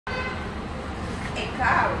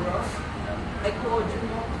Ekaaro, Eku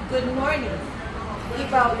Ojumo. Good morning.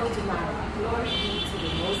 Iba Olodumare. Glory be to the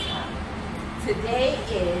Most High. Today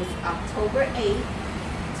is October 8th,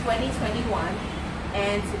 2021,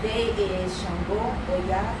 and today is Sango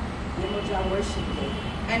Yemonja worship day.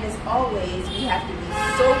 And as always, we have to be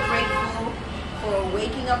so grateful for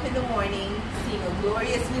waking up in the morning, seeing a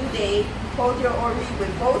glorious new day. Hold your ori with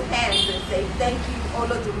both hands and say, thank you,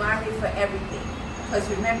 Olodumare, for everything. Because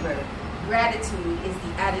remember, gratitude is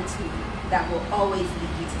the attitude that will always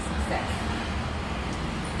lead you to success.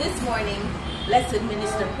 This morning, let's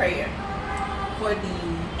administer prayer for the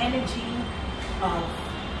energy of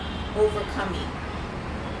overcoming,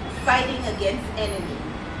 fighting against enemy,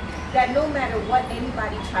 that no matter what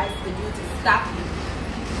anybody tries to do to stop you,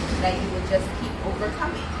 that you will just keep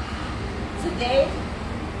overcoming. Today,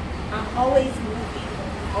 I'm always moving,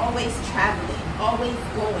 always traveling, always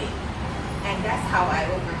going, and that's how I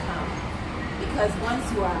overcome. Because once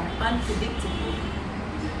you are unpredictable,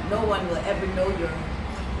 no one will ever know your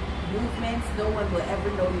movements, no one will ever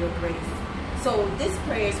know your grace. So this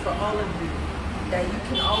prayer is for all of you, that you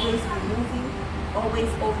can always be moving, always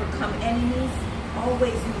overcome enemies,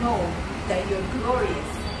 always know that you're glorious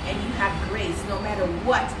and you have grace no matter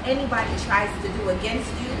what anybody tries to do against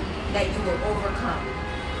you, that you will overcome.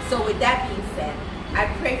 So with that being said, I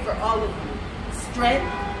pray for all of you strength,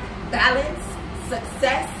 balance,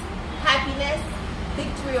 success, happiness,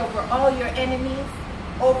 victory over all your enemies,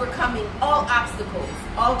 overcoming all obstacles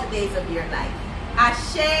all the days of your life.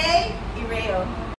 Ase Ireo.